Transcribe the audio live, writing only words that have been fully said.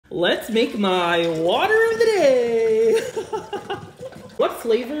Let's make my water of the day. What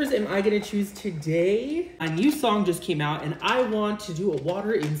flavors am I gonna choose today? A new song just came out and I want to do a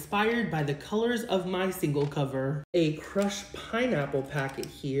water inspired by the colors of my single cover. A crushed pineapple packet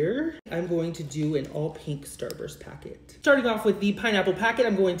here. I'm going to do an all pink Starburst packet. Starting off with the pineapple packet,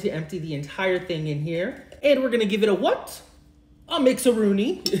 I'm going to empty the entire thing in here. And we're gonna give it a what? A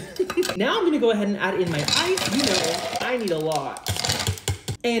mix-a-rooney. Now I'm gonna go ahead and add in my ice. You know, I need a lot.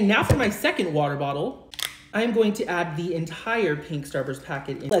 And now for my second water bottle. I'm going to add the entire pink Starburst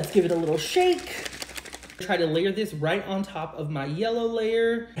packet in. Let's give it a little shake. Try to layer this right on top of my yellow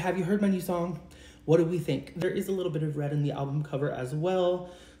layer. Have you heard my new song? What do we think? There is a little bit of red in the album cover as well.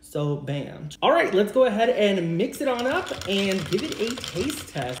 So bam. All right, let's go ahead and mix it on up and give it a taste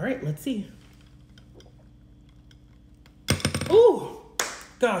test. All right, let's see. Ooh,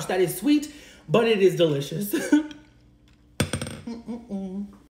 gosh, that is sweet, but it is delicious.